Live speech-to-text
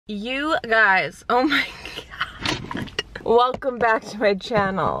You guys, oh my god. Welcome back to my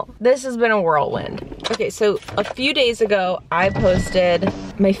channel. This has been a whirlwind. Okay, so a few days ago, I posted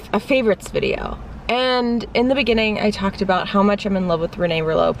a favorites video. And in the beginning, I talked about how much I'm in love with Renee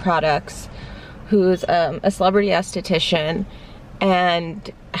Rouleau products, who's a celebrity esthetician,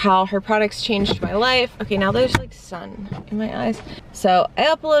 and how her products changed my life. Okay, now there's like sun in my eyes. So I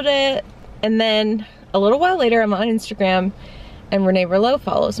uploaded it, and then a little while later, I'm on Instagram, and Renee Rouleau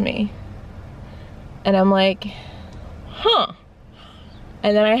follows me. And I'm like, huh.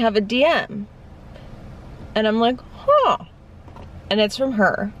 And then I have a DM. And I'm like, huh. And it's from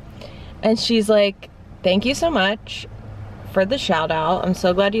her. And she's like, thank you so much for the shout out. I'm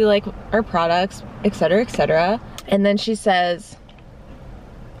so glad you like our products, etc., etc. And then she says,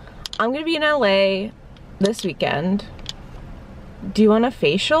 I'm gonna be in LA this weekend. Do you want a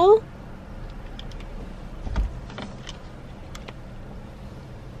facial?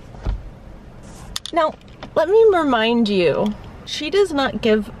 Now, let me remind you, she does not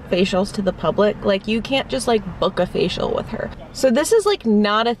give facials to the public. Like, you can't just like book a facial with her. So this is like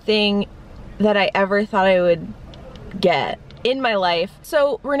not a thing that I ever thought I would get in my life.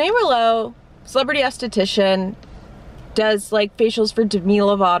 So Renee Rouleau, celebrity esthetician, does like facials for Demi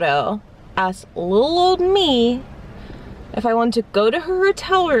Lovato. Asked little old me if I want to go to her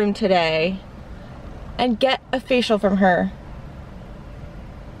hotel room today and get a facial from her.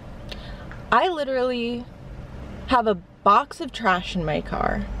 I literally have a box of trash in my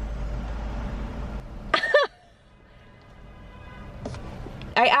car.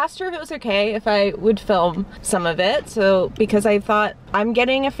 I asked her if it was okay if I would film some of it, so because I thought I'm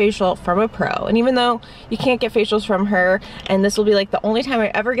getting a facial from a pro, and even though you can't get facials from her, and this will be like the only time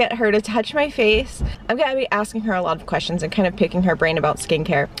I ever get her to touch my face, I'm gonna be asking her a lot of questions and kind of picking her brain about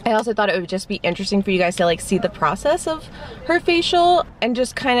skincare. I also thought it would just be interesting for you guys to like see the process of her facial and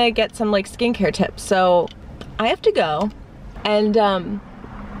just kind of get some like skincare tips. So I have to go and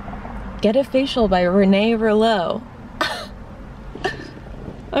get a facial by Renee Rouleau.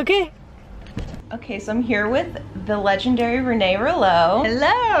 Okay. Okay, so I'm here with the legendary Renee Rouleau.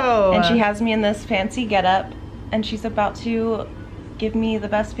 Hello! And she has me in this fancy getup, and she's about to give me the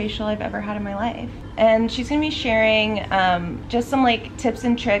best facial I've ever had in my life. And she's gonna be sharing just some like tips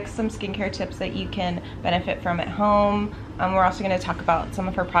and tricks, some skincare tips that you can benefit from at home. We're also gonna talk about some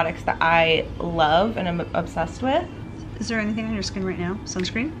of her products that I love and I'm obsessed with. Is there anything on your skin right now?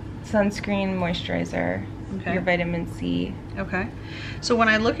 Sunscreen? Sunscreen, moisturizer, okay. Your vitamin C. Okay. So when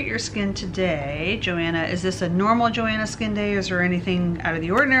I look at your skin today, Joanna, is this a normal Joanna skin day? Is there anything out of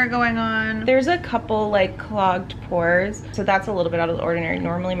the ordinary going on? There's a couple like clogged pores, so that's a little bit out of the ordinary.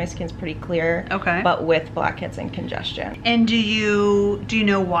 Normally my skin's pretty clear, okay, but with blackheads and congestion. And do you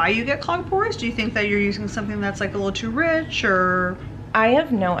know why you get clogged pores? Do you think that you're using something that's like a little too rich, or? I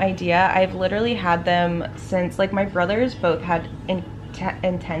have no idea. I've literally had them since, like, my brothers both had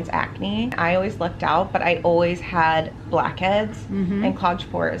intense acne. I always lucked out, but I always had blackheads and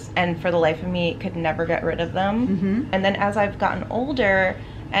clogged pores, and for the life of me could never get rid of them. And then as I've gotten older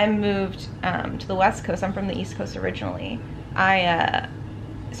and moved to the West Coast, I'm from the East Coast originally, I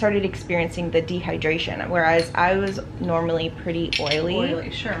started experiencing the dehydration, whereas I was normally pretty oily.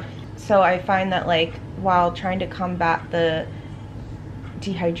 Oily, sure. So I find that like while trying to combat the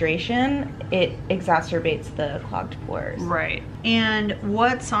dehydration, it exacerbates the clogged pores. Right. And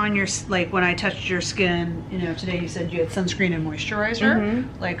what's on your, like when I touched your skin, you know, today you said you had sunscreen and moisturizer.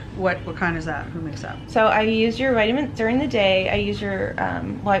 Like what kind is that? Who makes that? So I use your vitamin during the day. I use your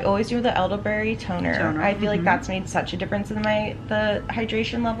well, I always do the elderberry toner. I feel like that's made such a difference in the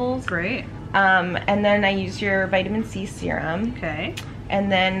hydration levels. Great. And then I use your vitamin C serum. Okay.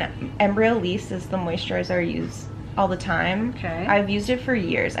 And then Embryolisse is the moisturizer I use all the time. Okay. I've used it for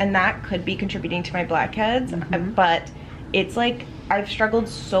years, and that could be contributing to my blackheads, but it's like I've struggled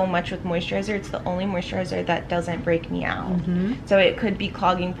so much with moisturizer. It's the only moisturizer that doesn't break me out. So it could be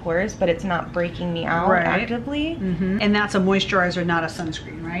clogging pores, but it's not breaking me out actively. And that's a moisturizer, not a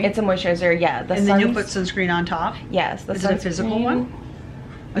sunscreen, right? It's a moisturizer, yeah. And then you'll put sunscreen on top? Yes. Is it a physical one?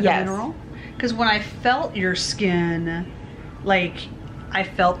 Like a mineral? Because when I felt your skin, like I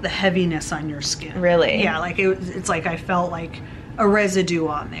felt the heaviness on your skin. Really? Yeah, like it's like I felt like a residue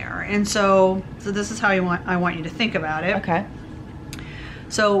on there. And so this is how I want you to think about it. Okay.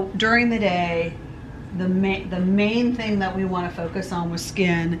 So during the day, the main thing that we want to focus on with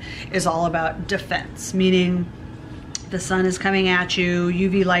skin is all about defense, meaning the sun is coming at you,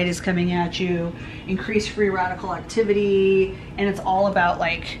 UV light is coming at you, increased free radical activity, and it's all about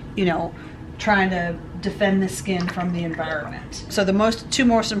like, you know, trying to defend the skin from the environment. So the two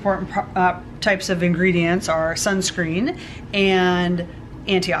most important types of ingredients are sunscreen and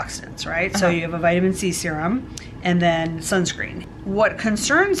antioxidants, right? So you have a vitamin C serum and then sunscreen. What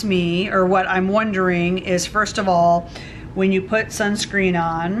concerns me, or what I'm wondering, is first of all, when you put sunscreen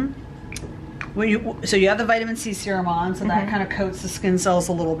on, so you have the vitamin C serum on, so that kind of coats the skin cells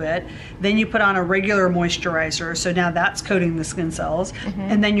a little bit. Then you put on a regular moisturizer, so now that's coating the skin cells.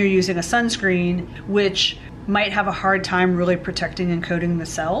 And then you're using a sunscreen, which might have a hard time really protecting and coating the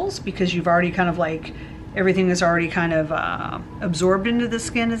cells, because you've already kind of like, everything is already kind of absorbed into the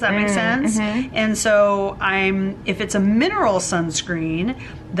skin. Does that make sense? And so if it's a mineral sunscreen,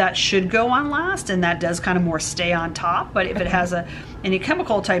 that should go on last, and that does kind of more stay on top. But if it has any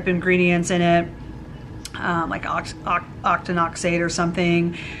chemical type ingredients in it, like octinoxate or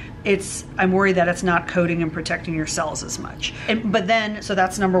something, I'm worried that it's not coating and protecting your cells as much. But then, so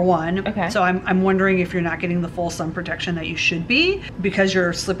that's number one. Okay. So I'm wondering if you're not getting the full sun protection that you should be, because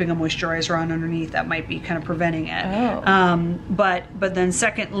you're slipping a moisturizer on underneath. That might be kind of preventing it. But then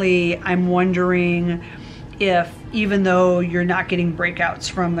secondly, I'm wondering if, even though you're not getting breakouts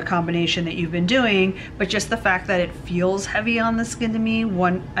from the combination that you've been doing, but just the fact that it feels heavy on the skin to me,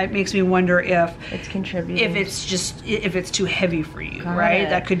 it makes me wonder if it's contributing. If it's too heavy for you, right?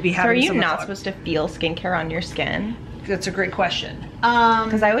 That could be having. So are you not supposed to feel skincare on your skin? That's a great question.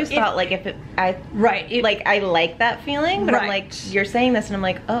 Because I always thought, like, I like that feeling, but I'm like, you're saying this and I'm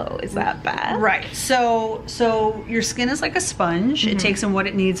like, oh, is that bad? Right. So your skin is like a sponge. It takes in what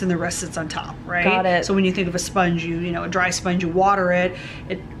it needs and the rest sits on top, right? Got it. So when you think of a sponge, a dry sponge, you water it,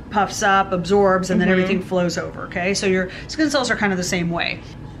 it puffs up, absorbs, and then everything flows over, okay? So your skin cells are kind of the same way.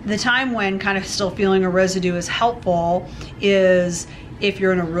 The time when kind of still feeling a residue is helpful is if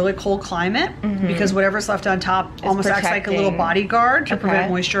you're in a really cold climate, because whatever's left on top almost acts like a little bodyguard to prevent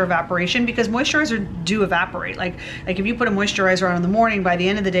moisture evaporation, because moisturizers do evaporate. Like if you put a moisturizer on in the morning, by the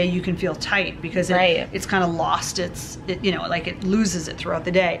end of the day you can feel tight, because it's kind of lost it loses it throughout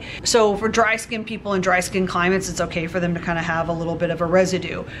the day. So for dry skin people in dry skin climates, it's okay for them to kind of have a little bit of a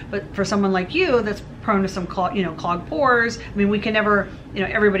residue. But for someone like you that's prone to some clogged pores, I mean, we can never,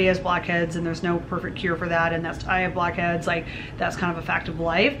 everybody has blackheads and there's no perfect cure for that, and I have blackheads, like that's kind of a fact of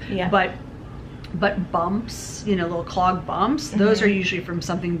life. But bumps, little clogged bumps, those are usually from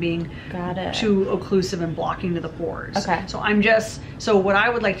something being too occlusive and blocking to the pores. Okay. So what I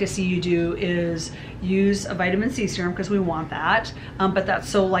would like to see you do is use a vitamin C serum, because we want that, but that's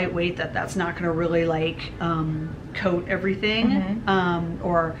so lightweight that that's not going to really coat everything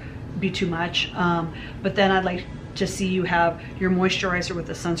or be too much. But then I'd like to see you have your moisturizer with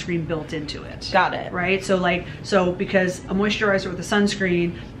the sunscreen built into it. Got it. Right? So because a moisturizer with a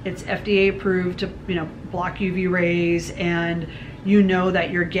sunscreen, it's FDA approved to, block UV rays, and that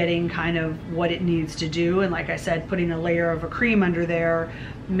you're getting kind of what it needs to do. And like I said, putting a layer of a cream under there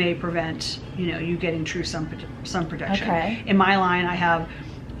may prevent, you getting true sun protection. Okay. In my line, I have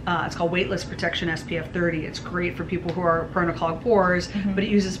it's called Weightless Protection SPF 30. It's great for people who are prone to clogged pores, but it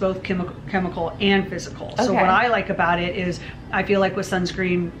uses both chemical and physical. Okay. So what I like about it is, I feel like with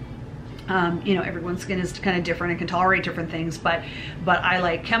sunscreen, everyone's skin is kind of different and can tolerate different things, but I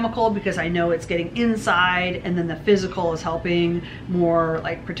like chemical because I know it's getting inside, and then the physical is helping more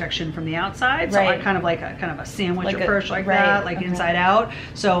like protection from the outside. So I kind of like a sandwich approach that, inside out.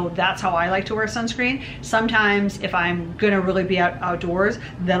 So that's how I like to wear sunscreen. Sometimes if I'm gonna really be outdoors,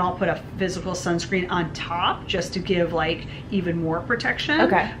 then I'll put a physical sunscreen on top just to give even more protection.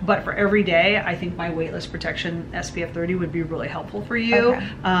 Okay. But for every day, I think my Weightless Protection SPF 30 would be really helpful for you.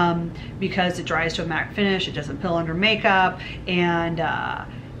 Okay. Because it dries to a matte finish, it doesn't pill under makeup, and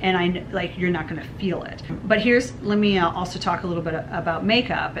you're not going to feel it. But let me also talk a little bit about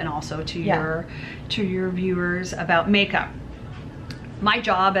makeup, and also to your viewers about makeup. My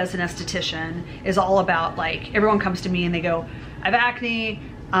job as an esthetician is all about, everyone comes to me and they go, I have acne,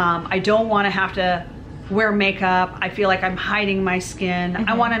 I don't want to have to wear makeup, I feel like I'm hiding my skin,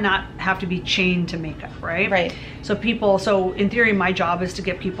 I want to not have to be chained to makeup, right? So in theory, my job is to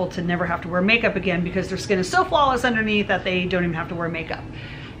get people to never have to wear makeup again, because their skin is so flawless underneath that they don't even have to wear makeup.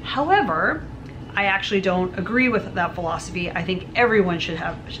 However, I actually don't agree with that philosophy. I think everyone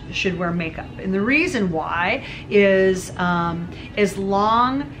should wear makeup. And the reason why is as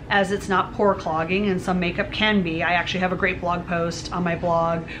long as it's not pore clogging, and some makeup can be. I actually have a great blog post on my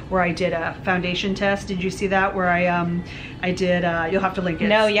blog where I did a foundation test. Did you see that? Where I did, you'll have to link it.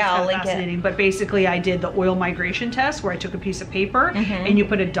 No, yeah, I'll link it. But basically I did the oil migration test, where I took a piece of paper and you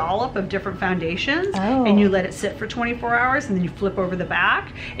put a dollop of different foundations and you let it sit for 24 hours, and then you flip over the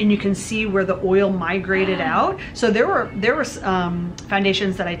back and you can see where the oil oil migrated out. So there were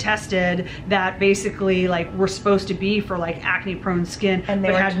foundations that I tested that basically like were supposed to be for like acne prone skin, and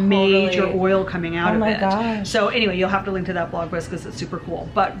they but had major totally... oil coming out of it. Gosh. So anyway, you'll have to link to that blog post because it's super cool.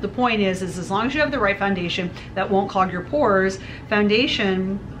 But the point is as long as you have the right foundation that won't clog your pores,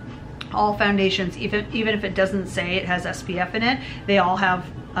 all foundations, even if it doesn't say it has SPF in it, they all have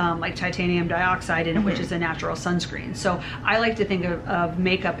like titanium dioxide in it, which is a natural sunscreen. So I like to think of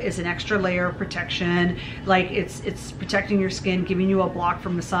makeup as an extra layer of protection. Like it's protecting your skin, giving you a block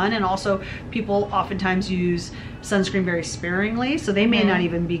from the sun. And also people oftentimes use sunscreen very sparingly, so they may not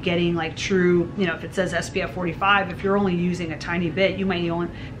even be getting like true, you know, if it says SPF 45, if you're only using a tiny bit, you might only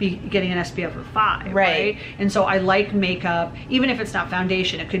be getting an SPF of 5, right? And so I like makeup, even if it's not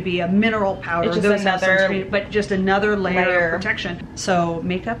foundation, it could be a mineral powder, those have sunscreen, but just another layer of protection. So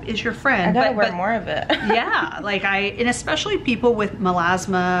makeup is your friend. I gotta wear more of it. Yeah, like and especially people with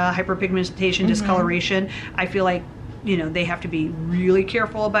melasma, hyperpigmentation, discoloration, I feel like, you know, they have to be really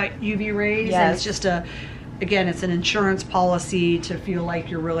careful about UV rays. And it's just again, it's an insurance policy to feel like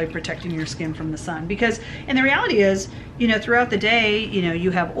you're really protecting your skin from the sun. Because, and the reality is, you know, throughout the day, you know,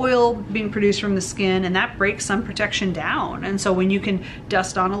 you have oil being produced from the skin, and that breaks sun protection down. And so when you can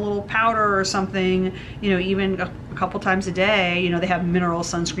dust on a little powder or something, you know, even a couple times a day, you know, they have mineral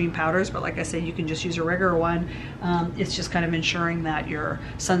sunscreen powders, but like I said, you can just use a regular one. It's just kind of ensuring that your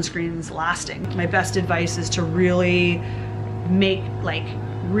sunscreen's lasting. My best advice is to really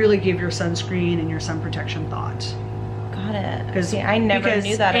really give your sunscreen and your sun protection thought. Got it. Because I never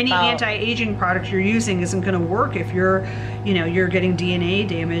knew that any anti-aging product you're using isn't going to work if you're, you know, you're getting DNA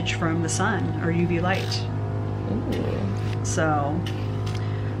damage from the sun or UV light. Ooh. So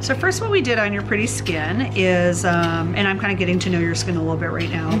first, what we did on your pretty skin is, and I'm kind of getting to know your skin a little bit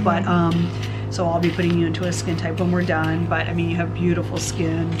right now, but so I'll be putting you into a skin type when we're done. But I mean, you have beautiful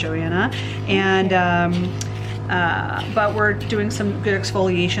skin, Joanna, and. But we're doing some good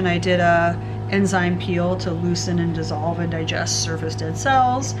exfoliation. I did a enzyme peel to loosen and dissolve and digest surface dead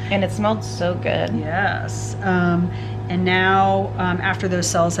cells. And it smelled so good. Yes. And now, after those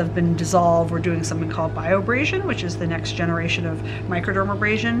cells have been dissolved, we're doing something called bioabrasion, which is the next generation of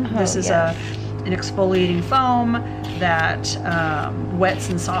microdermabrasion. This is an exfoliating foam that wets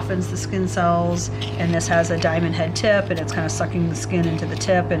and softens the skin cells, and this has a diamond head tip, and it's kind of sucking the skin into the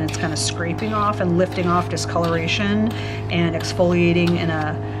tip, and it's kind of scraping off and lifting off discoloration and exfoliating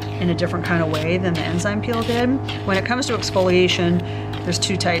in a different kind of way than the enzyme peel did. When it comes to exfoliation, there's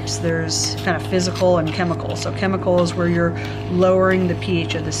two types. There's kind of physical and chemical. So chemical is where you're lowering the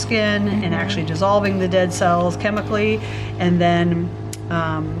pH of the skin and actually dissolving the dead cells chemically, and then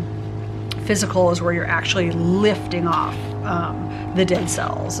physical is where you're actually lifting off the dead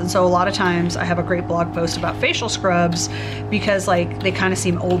cells. And so a lot of times I have a great blog post about facial scrubs because like they kind of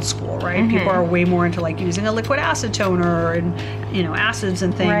seem old school, right? People are way more into like using a liquid acid toner and, you know, acids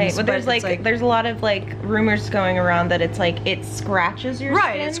and things. Right, but there's like there's a lot of like rumors going around that it's like it scratches your skin.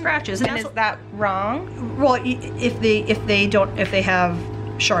 Right, it scratches. And is that wrong? Well, if they have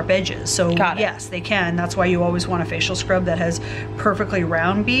sharp edges. So yes, they can. That's why you always want a facial scrub that has perfectly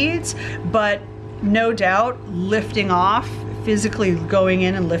round beads. But no doubt lifting off, physically going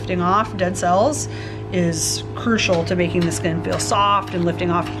in and lifting off dead cells is crucial to making the skin feel soft and lifting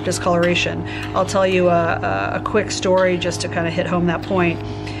off discoloration. I'll tell you a quick story just to kind of hit home that point.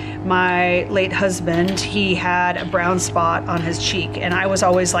 My late husband, he had a brown spot on his cheek, and I was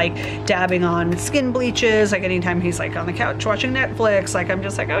always like dabbing on skin bleaches, like anytime he's like on the couch watching Netflix, like I'm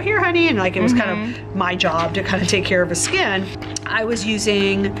just like, oh, here, honey, and like it was kind of my job to kind of take care of his skin. I was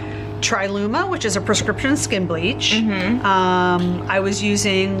using Triluma, which is a prescription skin bleach. I was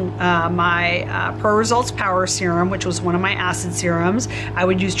using my Pro Results Power Serum, which was one of my acid serums. I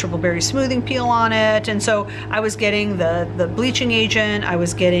would use triple berry smoothing peel on it, and so I was getting the bleaching agent, I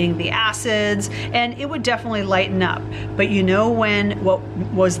was getting the acids, and it would definitely lighten up. But you know what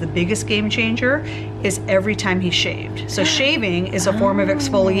was the biggest game changer is every time he shaved. So shaving is a form of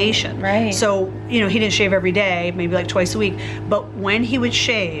exfoliation. Right. So, you know, he didn't shave every day, maybe like twice a week, but when he would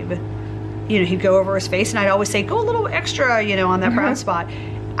shave, you know, he'd go over his face, and I'd always say, go a little extra, you know, on that brown spot.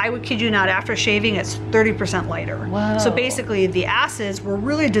 I would kid you not, after shaving, it's 30% lighter. Wow. So basically the acids were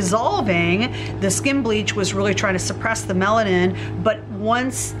really dissolving. The skin bleach was really trying to suppress the melanin, but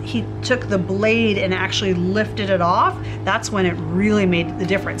once he took the blade and actually lifted it off, that's when it really made the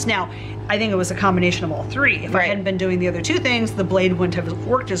difference. Now, I think it was a combination of all three. If I hadn't been doing the other two things, the blade wouldn't have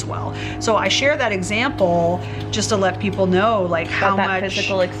worked as well. So I share that example just to let people know like how much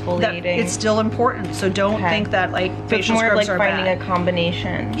physical exfoliating, it's still important. So don't think that like facial scrubs are bad. It's more like finding a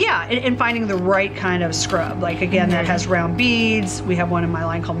combination. Yeah, and finding the right kind of scrub. Like again, that has round beads. We have one in my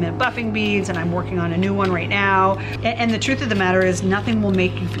line called mint buffing beads, and I'm working on a new one right now. And the truth of the matter is nothing will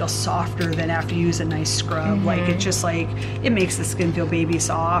make you feel softer than after you use a nice scrub. Like it's just like, it makes the skin feel baby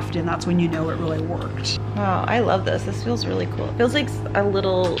soft, and that's when you know it really worked. Wow, I love this. This feels really cool. It feels like a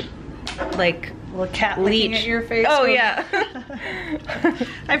little, like, cat licking at your face. Oh yeah.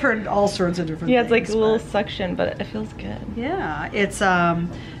 I've heard all sorts of different things. Yeah, it's like a little suction, but it feels good. Yeah, it's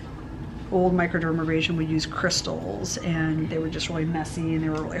old microdermabrasion would use crystals, and they were just really messy and they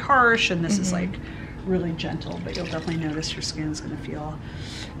were really harsh, and this is like really gentle, but you'll definitely notice your skin's gonna feel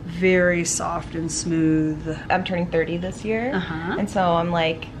very soft and smooth. I'm turning 30 this year, and so I'm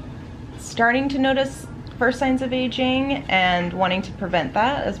like starting to notice first signs of aging and wanting to prevent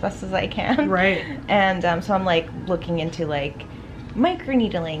that as best as I can. Right. And so I'm like looking into like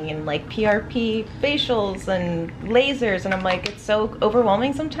microneedling and like PRP facials and lasers, and I'm like, it's so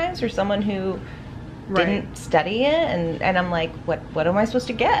overwhelming sometimes for someone who didn't study it, and I'm like, what am I supposed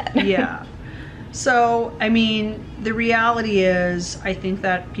to get? Yeah. So, I mean, the reality is, I think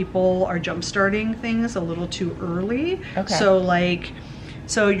that people are jump starting things a little too early. Okay. So like,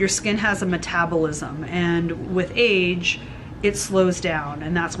 so your skin has a metabolism, and with age, it slows down,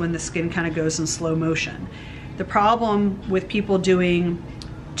 and that's when the skin kind of goes in slow motion. The problem with people doing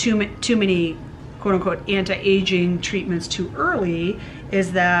too many quote unquote anti-aging treatments too early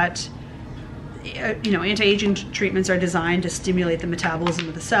is that you know, anti-aging treatments are designed to stimulate the metabolism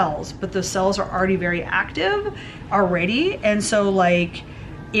of the cells, but those cells are already very active already, and so like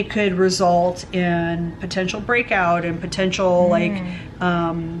it could result in potential breakout and potential like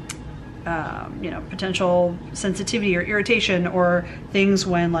you know, potential sensitivity or irritation or things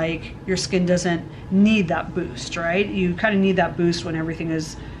when like your skin doesn't need that boost, right? You kind of need that boost when everything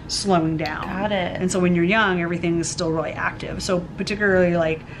is slowing down. Got it. And so when you're young, everything is still really active. So particularly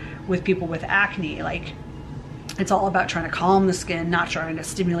like with people with acne, like it's all about trying to calm the skin, not trying to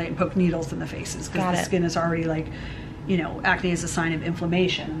stimulate and poke needles in the faces, because the skin is already like, you know, acne is a sign of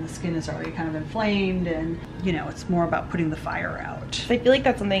inflammation, and the skin is already kind of inflamed, and you know, it's more about putting the fire out. So I feel like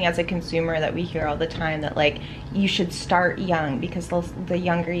that's something as a consumer that we hear all the time, that like you should start young, because the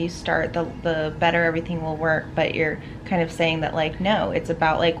younger you start, the better everything will work. But you're kind of saying that like, no, it's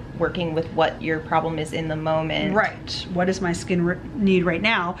about like working with what your problem is in the moment. Right. What does my skin need right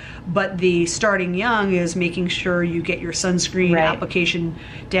now? But the starting young is making sure you get your sunscreen application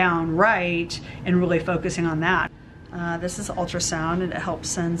down right and really focusing on that. This is ultrasound, and it helps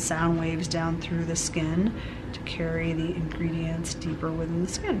send sound waves down through the skin to carry the ingredients deeper within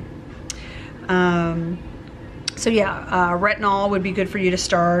the skin. So yeah, retinol would be good for you to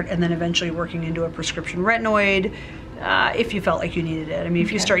start, and then eventually working into a prescription retinoid if you felt like you needed it. I mean,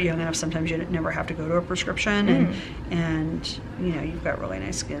 if you start young enough, sometimes you never have to go to a prescription, and you know, you've got really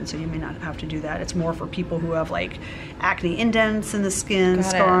nice skin, so you may not have to do that. It's more for people who have like acne indents in the skin,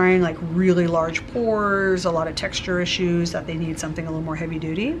 scarring, like really large pores, a lot of texture issues, that they need something a little more heavy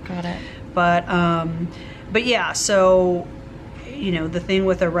duty. Got it. But yeah, so you know, the thing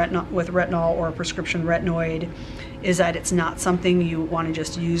with retinol or a prescription retinoid is that it's not something you want to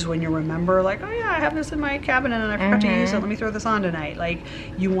just use when you remember, like, oh yeah, I have this in my cabinet and I forgot to use it, let me throw this on tonight. Like,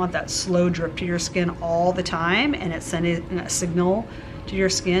 you want that slow drip to your skin all the time, and it's sending a signal to your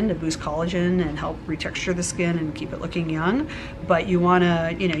skin to boost collagen and help retexture the skin and keep it looking young. But you want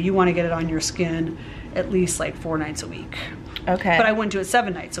to, you know, you want to get it on your skin at least like 4 nights a week. Okay. But I wouldn't do it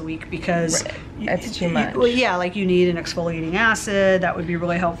 7 nights a week, because that's too much. Well, yeah, like you need an exfoliating acid. That would be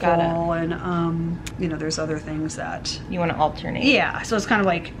really helpful. And you know, there's other things that you want to alternate. Yeah, so it's kind of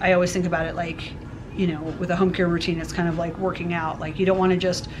like, I always think about it like, you know, with a home care routine, it's kind of like working out. Like, you don't want to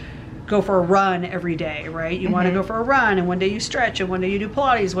just go for a run every day, right? You want to go for a run, and one day you stretch, and one day you do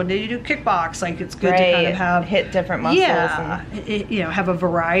Pilates, one day you do kickbox. Like, it's good to kind of hit different muscles. Yeah, you know, have a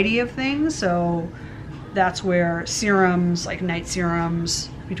variety of things. So that's where serums, like night serums,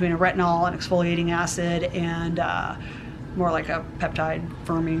 between a retinol and exfoliating acid, and more like a peptide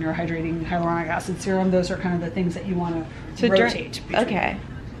firming or hydrating hyaluronic acid serum, those are kind of the things that you want to rotate between. Okay.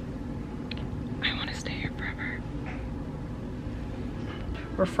 I want to stay here forever.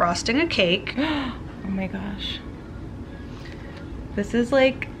 We're frosting a cake. Oh my gosh. This is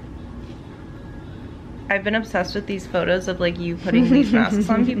like, I've been obsessed with these photos of like you putting these masks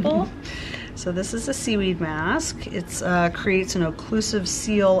on people. So this is a seaweed mask. It's creates an occlusive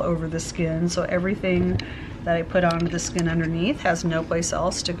seal over the skin, so everything that I put onto the skin underneath. Has no place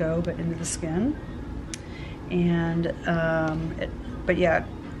else to go but into the skin. And but yeah, it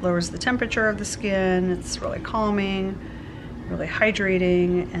lowers the temperature of the skin. It's really calming, really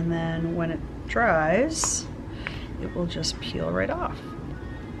hydrating, and then when it dries, it will just peel right off.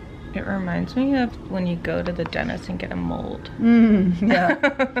 It reminds me of when you go to the dentist and get a mold. Yeah,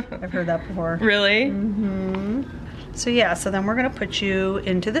 I've heard that before. Really? Mm-hmm. So yeah, so then we're gonna put you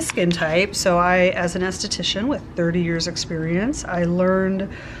into the skin type. So I, as an esthetician with 30 years experience, I learned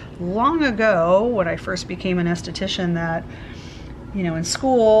long ago when I first became an esthetician that, you know, in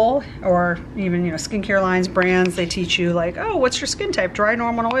school or even, you know, skincare lines, brands, they teach you like, oh, what's your skin type? Dry,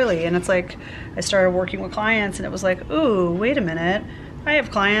 normal, oily. And it's like, I started working with clients and it was like, ooh, wait a minute. I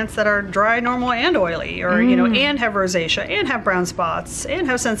have clients that are dry, normal, and oily, or, you know, and have rosacea, and have brown spots, and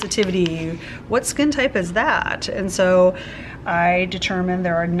have sensitivity. What skin type is that? And so I determined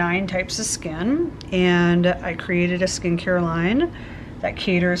there are 9 types of skin, and I created a skincare line that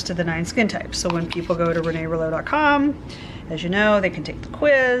caters to the 9 skin types. So when people go to reneerouleau.com, as you know, they can take the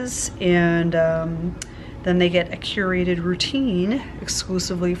quiz, and then they get a curated routine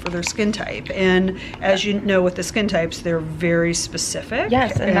exclusively for their skin type. And as you know, with the skin types, they're very specific.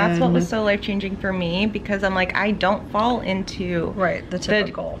 Yes, and that's what was so life-changing for me, because I'm like, I don't fall into the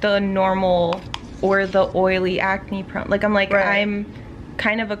typical, the normal or the oily acne prone. Like I'm like, I'm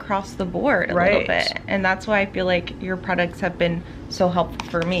kind of across the board a little bit. And that's why I feel like your products have been so helpful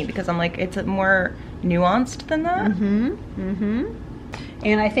for me, because I'm like, it's more nuanced than that.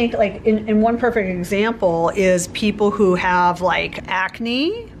 And I think like in one perfect example is people who have like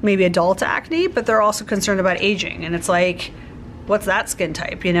acne, maybe adult acne, but they're also concerned about aging. And it's like, what's that skin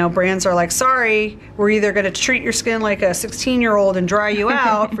type? You know, brands are like, sorry, we're either going to treat your skin like a 16-year-old and dry you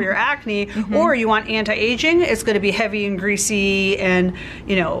out for your acne, or you want anti-aging, it's going to be heavy and greasy and,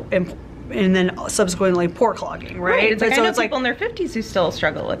 you know, and then subsequently pore clogging, right? It's like, so I know people in their 50s who still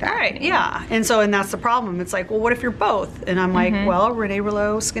struggle with acne. Right, yeah. And that's the problem. It's like, well, what if you're both? And I'm like, well, Renee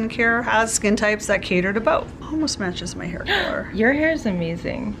Rouleau Skincare has skin types that cater to both. Almost matches my hair color. Your hair is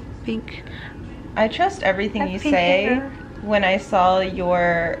amazing. Pink. I trust everything you say. Hair. When I saw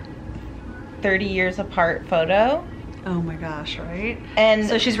your 30 years apart photo. Oh my gosh, right? And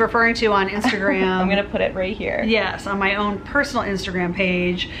so she's referring to on Instagram. I'm gonna put it right here. Yes, on my own personal Instagram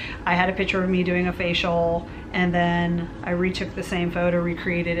page, I had a picture of me doing a facial, and then I retook the same photo,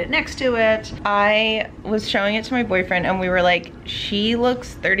 recreated it next to it. I was showing it to my boyfriend and we were like, she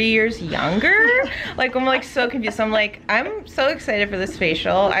looks 30 years younger? Like, I'm like so confused. I'm like, I'm so excited for this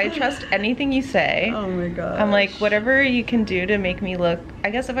facial. I trust anything you say. Oh my god. I'm like, whatever you can do to make me look,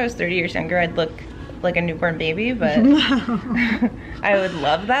 I guess if I was 30 years younger, I'd look like a newborn baby, but I would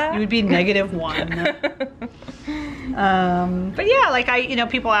love that. You would be -1. But yeah, like you know,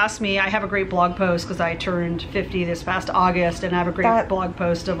 people ask me, I have a great blog post because I turned 50 this past August, and I have a great blog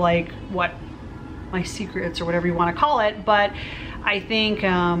post of like what my secrets or whatever you want to call it. But I think,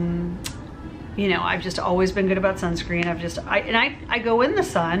 you know, I've just always been good about sunscreen. I go in the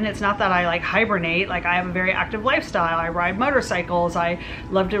sun. It's not that I like hibernate. Like I have a very active lifestyle. I ride motorcycles. I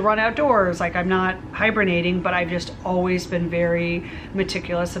love to run outdoors. Like I'm not hibernating, but I've just always been very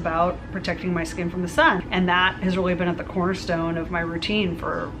meticulous about protecting my skin from the sun. And that has really been at the cornerstone of my routine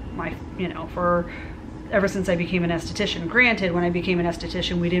for my, you know, ever since I became an esthetician. Granted, when I became an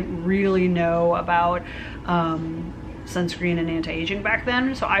esthetician, we didn't really know about sunscreen and anti-aging back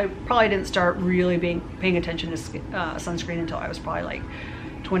then, so I probably didn't start really paying attention to sunscreen until I was probably like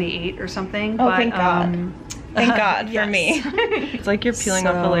 28 or something. Oh, but, thank God. Thank God for me. It's like you're peeling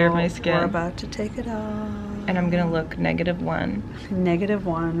off a layer of my skin. We're about to take it off. And I'm gonna look -1.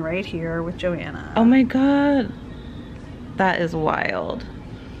 -1 right here with Joanna. Oh my God. That is wild.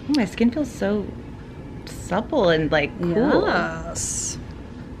 Oh, my skin feels so supple and like cool. Yes.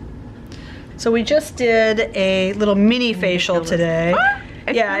 So we just did a little mini facial today.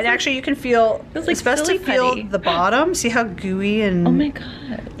 Yeah, and actually you can feel, it's best to feel the bottom. See how gooey and, oh my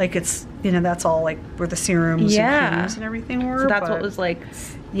God, like it's, you know, that's all like where the serums and creams and everything were. So that's what was like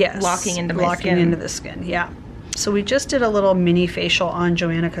locking into my skin. Locking into the skin, yeah. So we just did a little mini facial on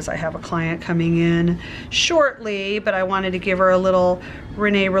Joanna because I have a client coming in shortly, but I wanted to give her a little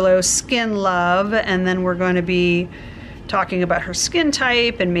Renee Rouleau skin love, and then we're going to be talking about her skin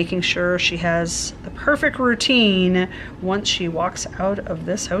type and making sure she has the perfect routine once she walks out of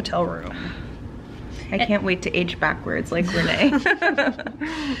this hotel room. I can't wait to age backwards like Renee.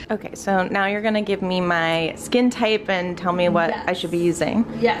 Okay, so now you're gonna give me my skin type and tell me what I should be using.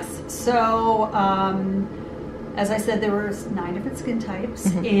 Yes, so as I said, there were 9 different skin types,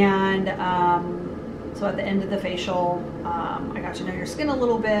 and So at the end of the facial, I got to know your skin a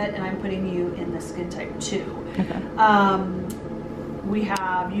little bit, and I'm putting you in the skin type 2. Okay.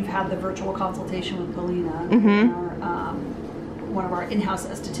 You've had the virtual consultation with Paulina, one of our in-house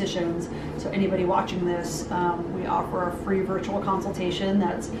estheticians. So anybody watching this, we offer a free virtual consultation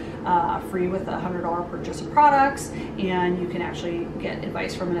that's free with a $100 purchase of products, and you can actually get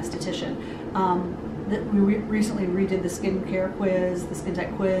advice from an esthetician. We recently redid the skincare quiz, the skin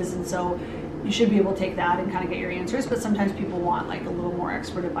type quiz, and so you should be able to take that and kind of get your answers, but sometimes people want like a little more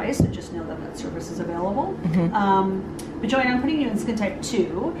expert advice, so just know that that service is available. But Joanna, I'm putting you in skin type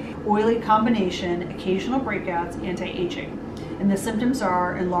 2, oily combination, occasional breakouts, anti-aging. And the symptoms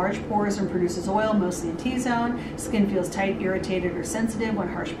are enlarged pores and produces oil, mostly in T-zone. Skin feels tight, irritated, or sensitive when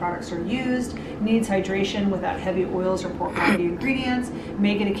harsh products are used. Needs hydration without heavy oils or poor quality ingredients.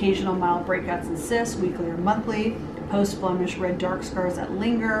 May get occasional mild breakouts and cysts, weekly or monthly. Post-blemish red dark scars that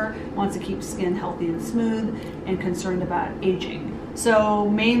linger. Wants to keep skin healthy and smooth, and concerned about aging. So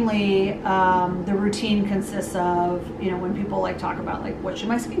mainly the routine consists of, when people like talk about like what should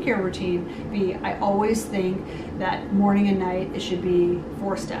my skincare routine be, I always think that morning and night it should be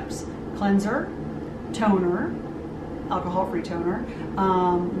 4 steps: cleanser, toner, alcohol-free toner,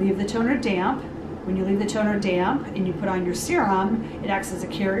 leave the toner damp. When you leave the toner damp and you put on your serum, it acts as a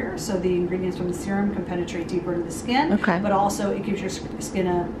carrier, so the ingredients from the serum can penetrate deeper into the skin, but also it gives your skin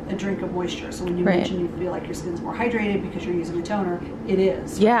a drink of moisture. So when you mention you feel like your skin's more hydrated because you're using a toner, it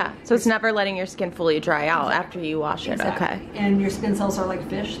is. Yeah, so it's never letting your skin fully dry out after you wash it. Okay. And your skin cells are like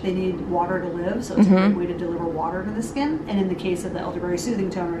fish. They need water to live, so it's a great way to deliver water to the skin. And in the case of the elderberry soothing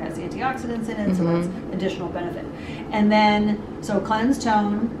toner, it has antioxidants in it, so that's additional benefit. And then, so cleanse,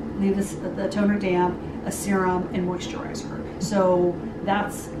 tone, leave the toner damp, a serum, and moisturizer. So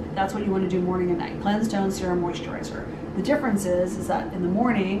that's what you want to do morning and night: cleanse, tone, serum, moisturizer. The difference is that in the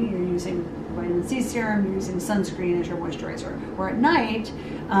morning you're using vitamin C serum, you're using sunscreen as your moisturizer, or at night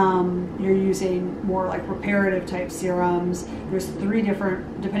you're using more like reparative type serums. There's 3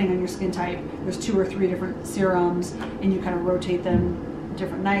 different, depending on your skin type, there's 2 or 3 different serums, and you kind of rotate them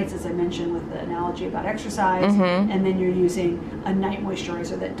different nights, as I mentioned with the analogy about exercise, and then you're using a night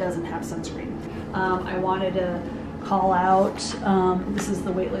moisturizer that doesn't have sunscreen. I wanted to call out, this is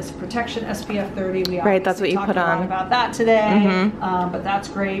the Weightless Protection SPF 30. We that's what you put on. Talked a lot about that today, but that's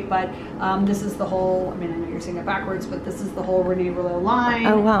great. But this is the whole, I mean, I know you're saying it backwards, but this is the whole Renee Rouleau line.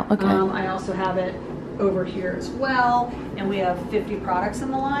 Oh wow, okay. I also have it over here as well, and we have 50 products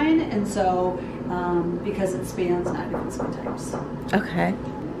in the line, and so because it spans 9 different skin types. Okay.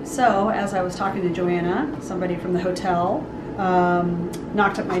 So as I was talking to Joanna, somebody from the hotel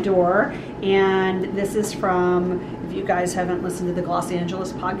knocked at my door, and this is from, if you guys haven't listened to the Los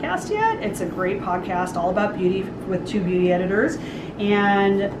Angeles podcast yet, it's a great podcast all about beauty with 2 beauty editors,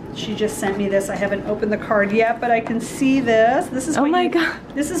 and she just sent me this. I haven't opened the card yet, but I can see this. This is God.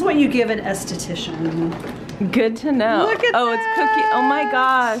 This is what you give an esthetician. Good to know. Look at that. It's cookie. Oh my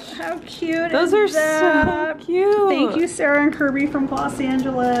gosh. How cute Those are so cute. Thank you, Sarah and Kirby from Los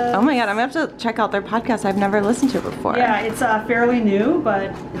Angeles. Oh my God, I'm gonna have to check out their podcast. I've never listened to it before. Yeah, it's fairly new,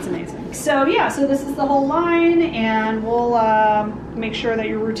 but it's amazing. So yeah, so this is the whole line, and we'll make sure that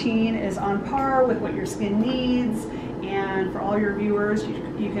your routine is on par with what your skin needs. And for all your viewers,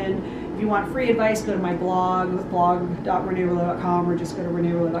 you can, if you want free advice, go to my blog, blog.reneerouleau.com, or just go to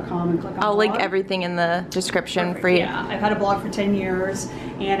reneerouleau.com and click on I'll blog. link everything in the description for you. Yeah, I've had a blog for 10 years,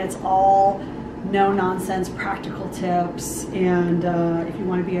 and it's all no-nonsense practical tips. And if you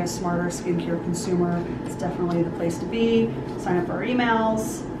want to be a smarter skincare consumer, it's definitely the place to be. Sign up for our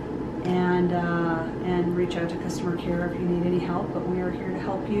emails, and reach out to customer care if you need any help. But we are here to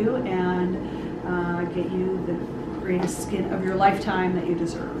help you and get you the greatest skin of your lifetime that you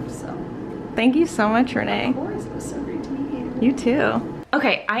deserve. So thank you so much, Renee. Of course, it was so great to meet you. You too.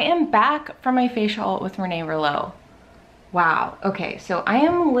 Okay, I am back from my facial with Renee Rouleau. Wow, okay, so I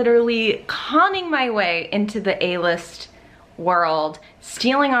am literally conning my way into the A-list world,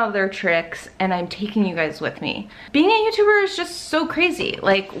 stealing all of their tricks, and I'm taking you guys with me. Being a YouTuber is just so crazy.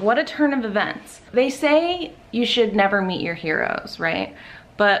 Like, what a turn of events. They say you should never meet your heroes, right?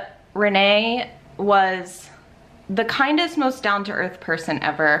 But Renee was the kindest, most down-to-earth person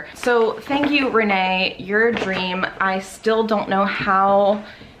ever. So thank you, Renee. You're a dream. I still don't know how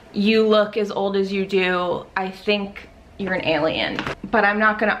you look as old as you do. I think you're an alien, but I'm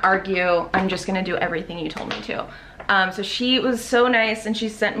not gonna argue. I'm just gonna do everything you told me to. So she was so nice, and she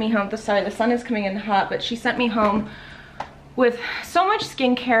sent me home. Sorry, the sun is coming in hot, but she sent me home with so much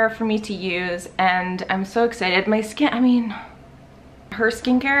skincare for me to use, and I'm so excited. My skin, I mean, her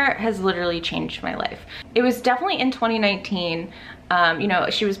skincare has literally changed my life. It was definitely in 2019. You know,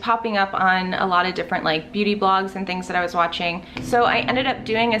 she was popping up on a lot of different like beauty blogs and things that I was watching. So I ended up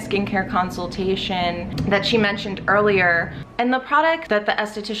doing a skincare consultation that she mentioned earlier. And the product that the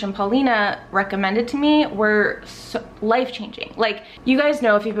esthetician Paulina recommended to me were so life-changing. Like, you guys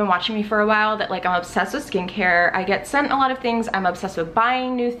know if you've been watching me for a while that like I'm obsessed with skincare. I get sent a lot of things. I'm obsessed with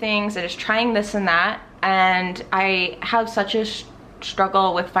buying new things and just trying this and that. And I have such a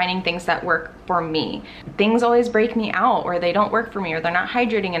struggle with finding things that work for me. Things always break me out, or they don't work for me, or they're not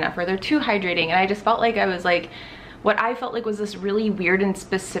hydrating enough, or they're too hydrating. And I just felt like I was like, what I felt like was this really weird and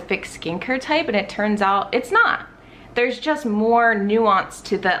specific skincare type, and it turns out it's not. There's just more nuance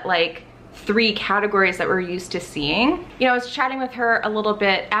to that like 3 categories that we're used to seeing. You know, I was chatting with her a little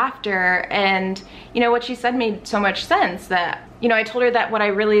bit after, and you know, what she said made so much sense. That, you know, I told her that what I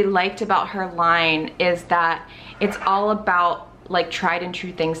really liked about her line is that it's all about like tried and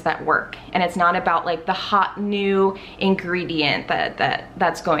true things that work, and it's not about like the hot new ingredient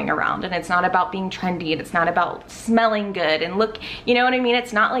that's going around, and it's not about being trendy, and it's not about smelling good and look, you know what I mean?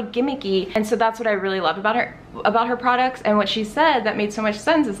 It's not like gimmicky. And so that's what I really love about her products. And what she said that made so much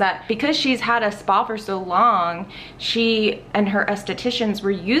sense is that because she's had a spa for so long, she and her estheticians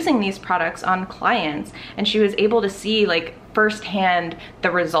were using these products on clients, and she was able to see like firsthand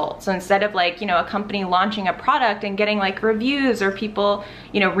the results. So instead of like, you know, a company launching a product and getting like reviews or people,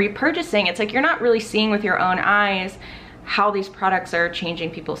 you know, repurchasing, it's like you're not really seeing with your own eyes how these products are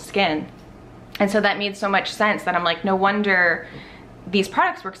changing people's skin. And so that made so much sense that I'm like, no wonder these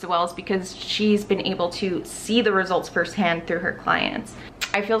products work so well, is because she's been able to see the results firsthand through her clients.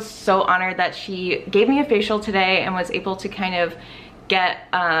 I feel so honored that she gave me a facial today and was able to kind of get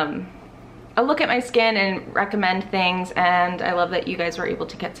a look at my skin and recommend things, and I love that you guys were able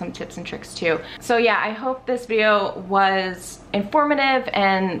to get some tips and tricks too. So yeah, I hope this video was informative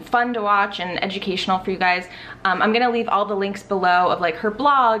and fun to watch and educational for you guys. I'm gonna leave all the links below of like her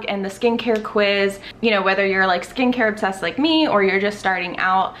blog and the skincare quiz. You know, whether you're like skincare obsessed like me or you're just starting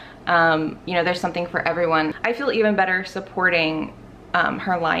out, you know, there's something for everyone. I feel even better supporting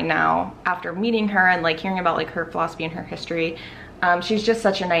her line now after meeting her and like hearing about like her philosophy and her history. She's just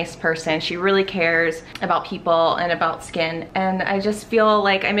such a nice person. She really cares about people and about skin, and I just feel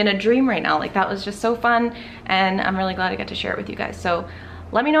like I'm in a dream right now. Like, that was just so fun, and I'm really glad I got to share it with you guys. So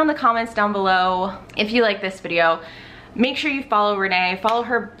let me know in the comments down below if you like this video. Make sure you follow Renee, follow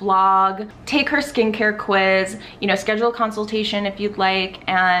her blog, take her skincare quiz, you know, schedule a consultation if you'd like,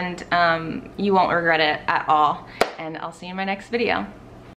 and you won't regret it at all. And I'll see you in my next video.